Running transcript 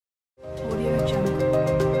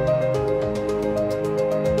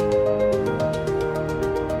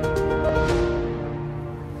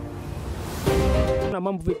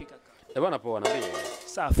Mambo vipi kaka? Bwana poa na wewe?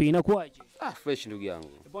 Safi, inakuaje? Fresh ndugu yangu.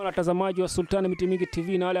 Bwana watazamaji wa Sultan Mitimingi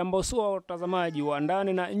TV na wale ambao sio watazamaji wa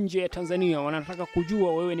ndani na nje ya Tanzania wanataka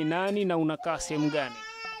kujua wewe ni nani na unakaa sehemu gani?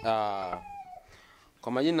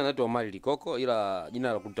 Kwa majina naitwa Likoko, ila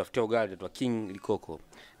jina la kutafutia ugali naitwa King Likoko.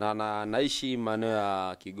 Na naishi maeneo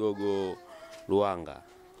ya Kigogo Luanga.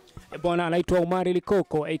 Bwana anaitwa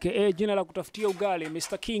Likoko aka jina la kutafutia ugali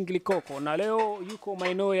Mr. King Likoko, na leo yuko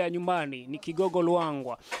maeneo ya nyumbani ni Kigogo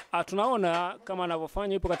Luangwa. Tunaona kama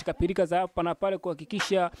anavyofanya yupo katika pirika za hapa na pale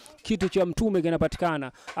kuhakikisha kitu cha mtume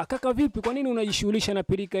kinapatikana. Kaka vipi, kwa nini unajishughulisha na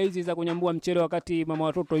pirika hizi za kunyambua mchele wakati mama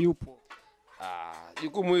watoto yupo?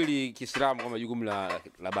 Jukumu hili Kiislamu kama jukumu la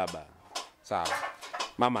baba. Sawa.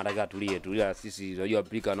 Mama anataka tulie tu, ila sisi tunajua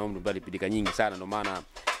pirika na mbali pirika nyingi sana, ndio maana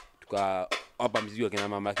hapa mzigo kina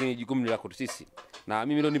mama, lakini jukumu ni lako sisi. Na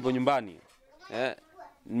mimi leo nipo nyumbani.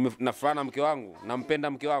 Nafurana mke wangu,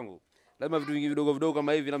 nampenda mke wangu. Lazima vitu vingi vidogo vidogo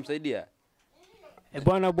kama hivi namsaidia.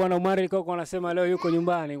 Bwana Likoko anasema leo yuko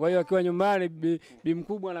nyumbani. Kwa hiyo akiwa nyumbani bi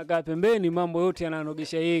mkubwa anakaa pembeni, mambo yote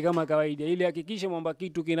yananogesha yeye kama kawaida ili hakikishe mwamba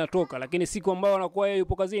kitu kinatoka. Lakini siku ambayo anakuwa yeye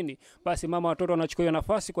yupo kazini, basi mama watoto anachukua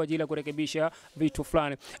nafasi kwa ajili ya kurekebisha vitu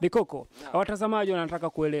fulani. Likoko, watazamaji wanataka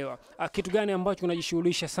kuelewa kitu gani ambacho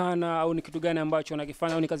unajishughulisha sana, au ni kitu gani ambacho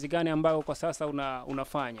unakifanya, au ni kazi gani ambayo kwa sasa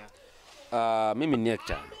unafanya? Mimi ni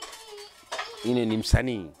actor. Mimi ni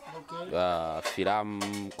msanii.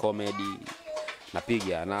 Filamu, comedy na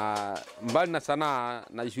PIGA, na mbali na sanaa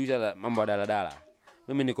najishughulisha na mambo ya daladala.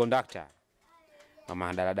 Mimi ni conductor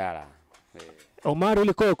mama daladala.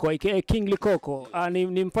 Likoko aka King Likoko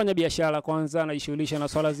ni mfanya biashara kwanza, anajishughulisha na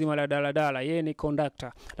swala zima la daladala. Yeye ni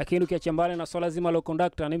conductor, lakini ukiacha mbali na swala zima la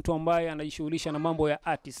conductor ni mtu ambaye anajishughulisha na mambo ya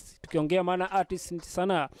artist. Tukiongea maana artist ni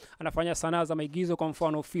sanaa, anafanya sanaa za maigizo, kwa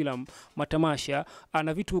mfano film, matamasha,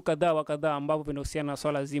 ana vitu kadhaa ambavyo vinahusiana na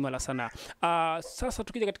swala zima la sanaa. Sasa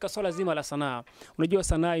tukija katika swala zima la sanaa, unajua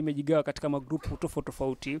sanaa imejigawa katika magrupu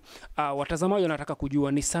tofauti. Watazamaji wanataka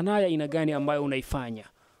kujua ni sanaa ya aina gani ambayo unaifanya,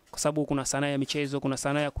 kwa sababu kuna sanaa ya michezo, kuna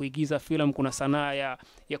sanaa ya kuigiza film, kuna sanaa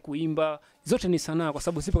ya kuimba. Zote ni sanaa kwa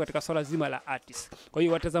sababu zipo katika swala zima la artist. Kwa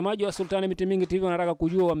hiyo watazamaji wa Sultan Mitimingi TV wanataka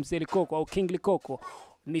kujua wa mzee Likoko au King Likoko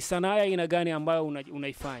ni sanaa ya aina gani ambayo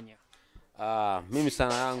unaifanya? Mimi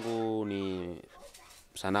sanaa yangu ni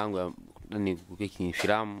sanaa yangu ni kupiki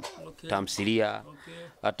filamu, tamthilia,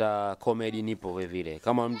 hata comedy nipo vile.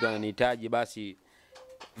 Kama mtu ananihitaji basi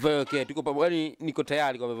tuko pamoja, niko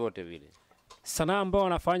tayari kwa vyovyote vile. Sanaa ambayo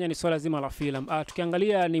wanafanya ni swala zima la film.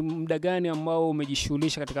 Tukiangalia ni muda gani ambao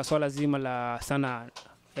umejishughulisha katika swala zima la sanaa?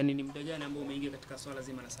 Yaani ni muda gani ambao umeingia katika swala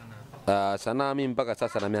zima la sanaa? Sanaa mimi mpaka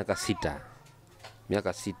sasa na miaka 6. Miaka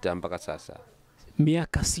 6 mpaka sasa.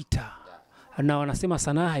 Miaka 6. Na wanasema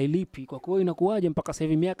sanaa hailipi. Kwa hiyo inakuwaje mpaka sasa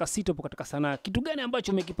hivi miaka 6 upo katika sanaa? Kitu gani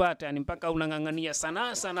ambacho umekipata yani mpaka unang'ang'ania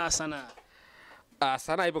sanaa?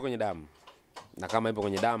 Sanaa ipo kwenye damu. Na kama ipo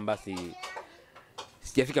kwenye damu basi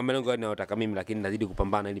sijafika malengo ninayotaka mimi, lakini nazidi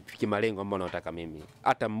kupambana ili nifike malengo ambayo nataka mimi.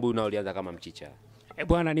 Hata mbuyu nao ulianza kama mchicha.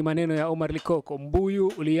 Bwana, ni maneno ya Likoko, mbuyu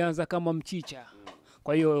ulianza kama mchicha.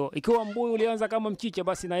 Kwa hiyo ikiwa mbuyu ulianza kama mchicha,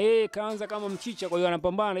 basi na yeye kaanza kama mchicha. Kwa hiyo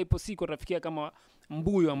anapambana, ipo siku atafikia kama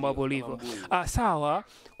mbuyu ambapo ulivyo. Sawa,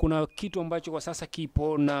 kuna kitu ambacho kwa sasa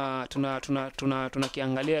kipo na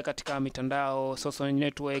tunakiangalia katika mitandao, social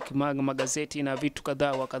network, magazeti na vitu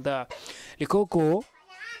kadhaa. Likoko,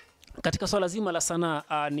 katika swala zima la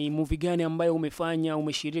sanaa, ni movie gani ambayo umefanya,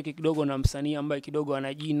 umeshiriki kidogo na msanii ambaye kidogo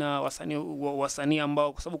ana jina, wasanii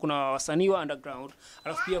ambao, kwa sababu kuna wasanii wa underground,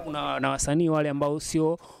 alafu pia kuna na wasanii wale ambao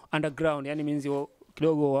sio underground, yani minzi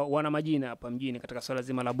kidogo wana majina hapa mjini katika swala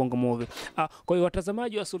zima la bongo movie. Kwa hiyo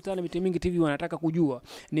watazamaji wa Sultan Mitimingi TV wanataka kujua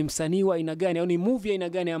ni msanii wa aina gani au ni movie aina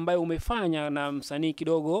gani ambayo umefanya na msanii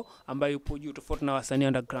kidogo ambaye yupo juu tofauti na wasanii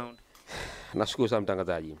underground. Nashukuru sana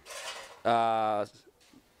mtangazaji.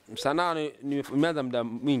 Sanaa nimeanza muda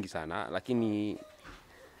mwingi sana, lakini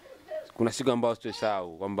kuna siku ambayo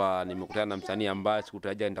sitosahau kwamba nimekutana na msanii ambaye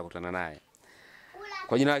sikutarajia nitakutana naye.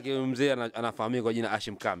 Kwa jina lake mzee anafahamika kwa jina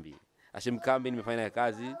Hashim Kambi. Hashim Kambi nimefanya naye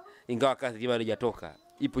kazi, ingawa kazi bado haijatoka,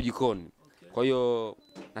 ipo jikoni. Kwa hiyo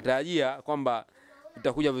natarajia kwamba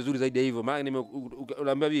itakuja vizuri zaidi ya hivyo. Maana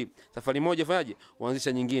unaambia hivi, safari moja fanyaje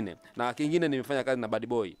uanzisha nyingine. Na kingine nimefanya kazi na Bad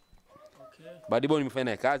Boy. Bad Boy nimefanya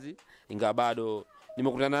naye kazi, ingawa bado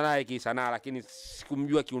nimekutana naye kisanaa, lakini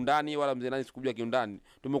sikumjua kiundani wala mzee nani sikujua kiundani.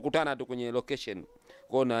 Tumekutana tu kwenye location.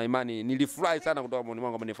 Kwa na imani nilifurahi sana kutoka moyoni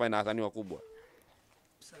mwangu kwamba nifanye na wasanii wakubwa.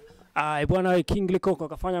 Bwana King Likoko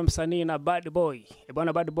kafanya msanii na Bad Boy.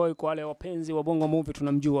 Bwana Bad Boy, kwa wale wapenzi wa bongo movie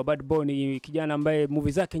tunamjua. Bad Boy ni kijana ambaye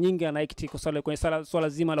movie zake nyingi anaikiti kwenye swala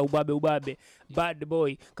zima la ubabe. Bad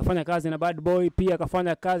Boy kafanya kazi na Bad Boy, pia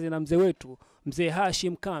kafanya kazi na mzee wetu mzee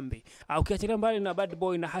Hashim Kambi. Ukiachilia mbali na Bad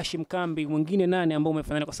Boy na Hashim Kambi, mwingine nani ambao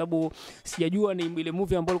umefanya? Kwa sababu sijajua ni ile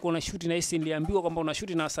movie ambayo ulikuwa unashoot na hisi niliambiwa kwamba unashoot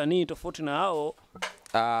na wasanii tofauti na hao.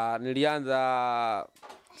 Nilianza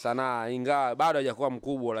sanaa ingawa bado hajakuwa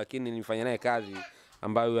mkubwa, lakini nilifanya naye kazi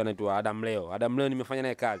ambayo anaitwa Adam Leo nimefanya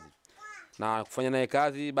naye kazi. Na kufanya naye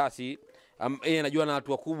kazi basi yeye anajua na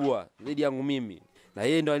watu wakubwa zaidi yangu mimi. Na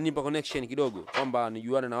yeye ndo alinipa connection kidogo kwamba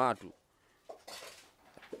nijuane na watu.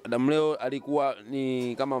 Adam Leo alikuwa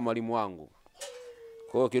ni kama mwalimu wangu.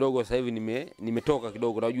 Kwa hiyo kidogo sasa hivi nimetoka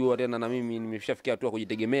kidogo, najua tena na mimi nimeshafikia hatua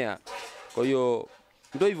kujitegemea. Kwa hiyo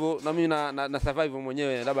ndio hivyo na mimi na survive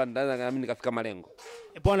mwenyewe, labda naweza na mimi nikafika malengo.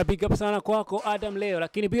 Bwana, big up sana kwako Adam Leo,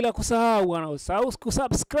 lakini bila kusahau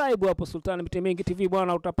kusubscribe hapo Sultan MITIMINGI TV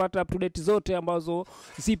bwana, utapata up to date zote ambazo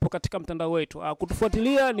zipo katika mtandao wetu.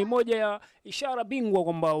 Kutufuatilia ni moja ya ishara bingwa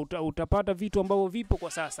kwamba utapata vitu ambavyo vipo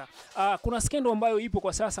kwa sasa. Kuna skendo ambayo ipo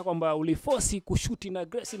kwa sasa kwamba uliforce kushuti na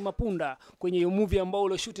Grace Mapunda kwenye movie ambao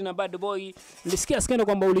ulishoot na Bad Boy. Nilisikia skendo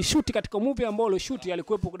kwamba ulishoot katika movie ambao ulishoot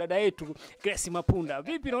alikuwepo dada yetu Grace Mapunda.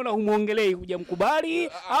 Vipi, naona humuongelei, hujamkubali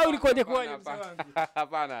au ilikoje kwaje mzee wangu?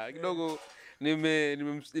 Hapana, kidogo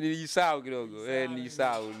nilijisahau kidogo.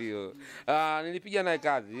 Nilijisahau ndio. Nilipiga naye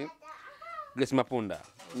kazi Grace Mapunda.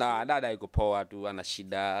 Na dada yuko poa tu, ana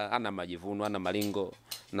shida, ana majivuno, ana malingo.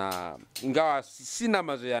 Na ingawa sina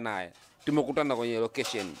mazoea naye, tumekutana kwenye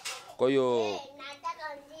location. Kwa hiyo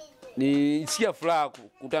ni sia furaha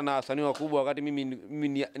kukutana na wasanii wakubwa wakati mimi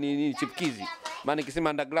ni chipkizi. Maana nikisema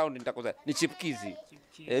underground nitakosa. Ni chipkizi.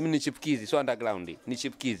 Mimi ni chipkizi, so underground, ni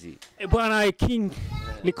chipkizi. Bwana King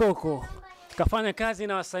Likoko kafanya kazi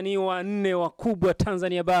na wasanii 4 wakubwa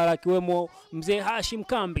Tanzania bara, akiwemo mzee Hashim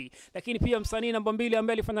Kambi, lakini pia msanii namba 2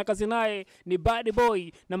 ambaye alifanya kazi naye ni Bad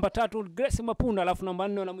Boy, namba 3 Grace Mapunda, alafu namba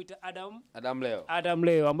 4 anamuita Adam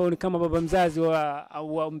Leo ambaye ni kama baba mzazi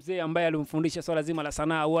wa mzee ambaye alimfundisha swala zima la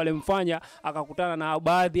sanaa, au alimfanya akakutana na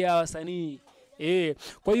baadhi ya wasanii.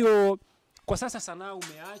 Kwa hiyo kwa sasa sanaa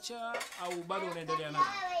umeacha au bado unaendelea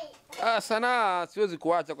nayo? Sanaa siwezi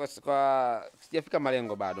kuacha kwa sijafika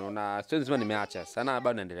malengo bado, na siwezi sema nimeacha. Sanaa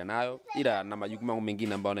bado naendelea nayo, ila na majukumu yangu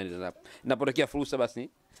mengine ambayo naendelea. Ninapotokea fursa basi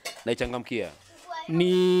naichangamkia.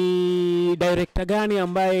 Ni director gani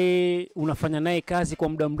ambaye unafanya naye kazi kwa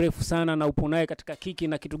muda mrefu sana na upo naye katika kiki,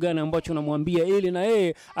 na kitu gani ambacho unamwambia ili na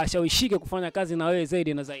yeye ashawishike kufanya kazi na wewe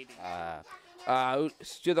zaidi na zaidi?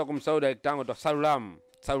 Siweza kumsahau director wangu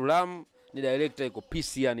SALU. Ni director iko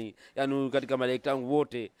PC, yani katika madirector wangu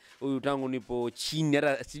wote huyu tangu nipo chini,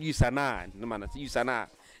 hata sijui sanaa, maana sijui sanaa,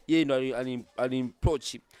 yeye ndo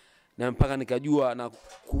alimapproach na mpaka nikajua na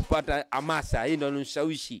kupata hamasa, yeye ndo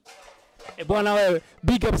alinishawishi. Bwana wewe,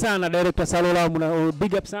 big up sana director SALU,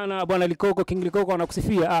 big up sana bwana Likoko, King Likoko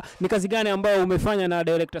anakusifia. Ni kazi gani ambayo umefanya na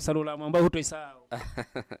director SALU ambayo hutoisahau?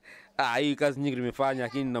 Hii kazi nyingi nimefanya,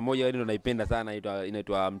 lakini na moja ndio naipenda sana,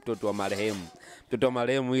 inaitwa mtoto wa marehemu. Mtoto wa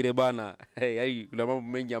marehemu ile bwana, kuna mambo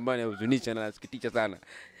mengi ambayo yanahuzunisha na nasikitisha sana.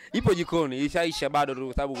 Ipo jikoni, ishaisha bado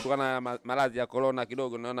kwa sababu kutokana na maradhi ya corona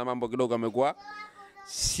kidogo naona mambo kidogo yamekuwa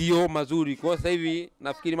sio mazuri. Kwa sasa hivi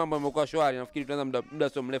nafikiri mambo yamekuwa shwari, nafikiri tunaanza muda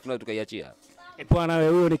sio mrefu na tukaiachia. Bwana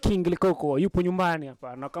wewe, huyo ni King Likoko, yupo nyumbani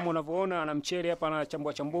hapa, na kama unavyoona ana mchele hapa,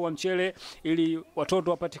 anachambua mchele ili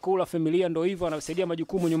watoto wapate kula, familia ndio hivyo, anasaidia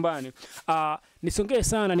majukumu nyumbani. Nisongee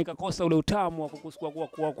sana nikakosa ule utamu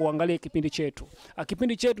wa kuangalia kipindi chetu.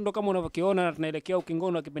 Kipindi chetu ndo kama unavyokiona, na tunaelekea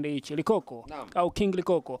ukingoni wa kipindi hichi. Likoko au King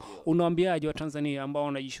Likoko, unawaambiaje wa Tanzania ambao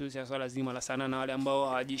wanajishughulisha swala zima la sanaa na wale ambao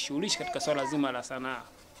hawajishughulishi katika swala zima la sanaa?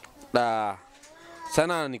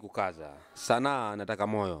 Sanaa ni kukaza. Sanaa nataka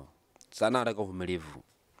moyo. Sanaa nataka uvumilivu.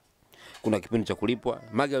 Kuna kipindi cha kulipwa.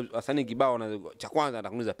 Mage wasanii kibao na cha kwanza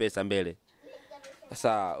atakuuliza pesa mbele.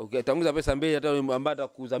 Sasa ukitanguliza pesa mbele, hata ambaye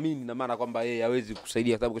atakudhamini na maana kwamba yeye hawezi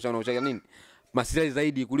kusaidia sababu kesho anaocheka nini? Maslahi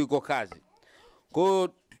zaidi kuliko kazi. Kwa hiyo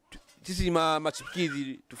sisi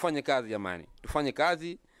machipukizi tufanye kazi jamani. Tufanye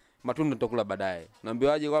kazi, matunda tutakula baadaye.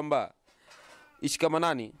 Naambiwaje kwamba ishi kama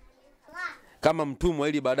nani? Kama mtumwa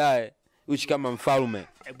ili baadaye uishi kama mfalme.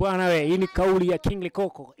 Bwana wewe, hii ni kauli ya King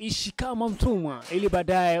Likoko. Ishi kama mtumwa ili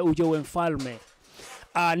baadaye uje uwe mfalme.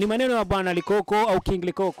 Ni maneno ya bwana Likoko au King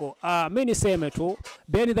Likoko. Mimi niseme tu,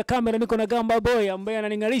 behind the camera niko na Gamba Boy ambaye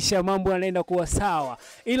ananingalisha mambo yanaenda kuwa sawa.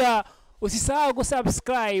 Ila usisahau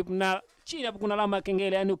kusubscribe, na chini hapo kuna alama ya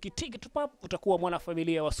kengele, yani ukitiki tu pap utakuwa mwana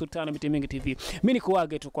familia wa Sultan MITIMINGI TV. Mimi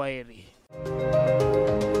nikuage tu, kwa heri.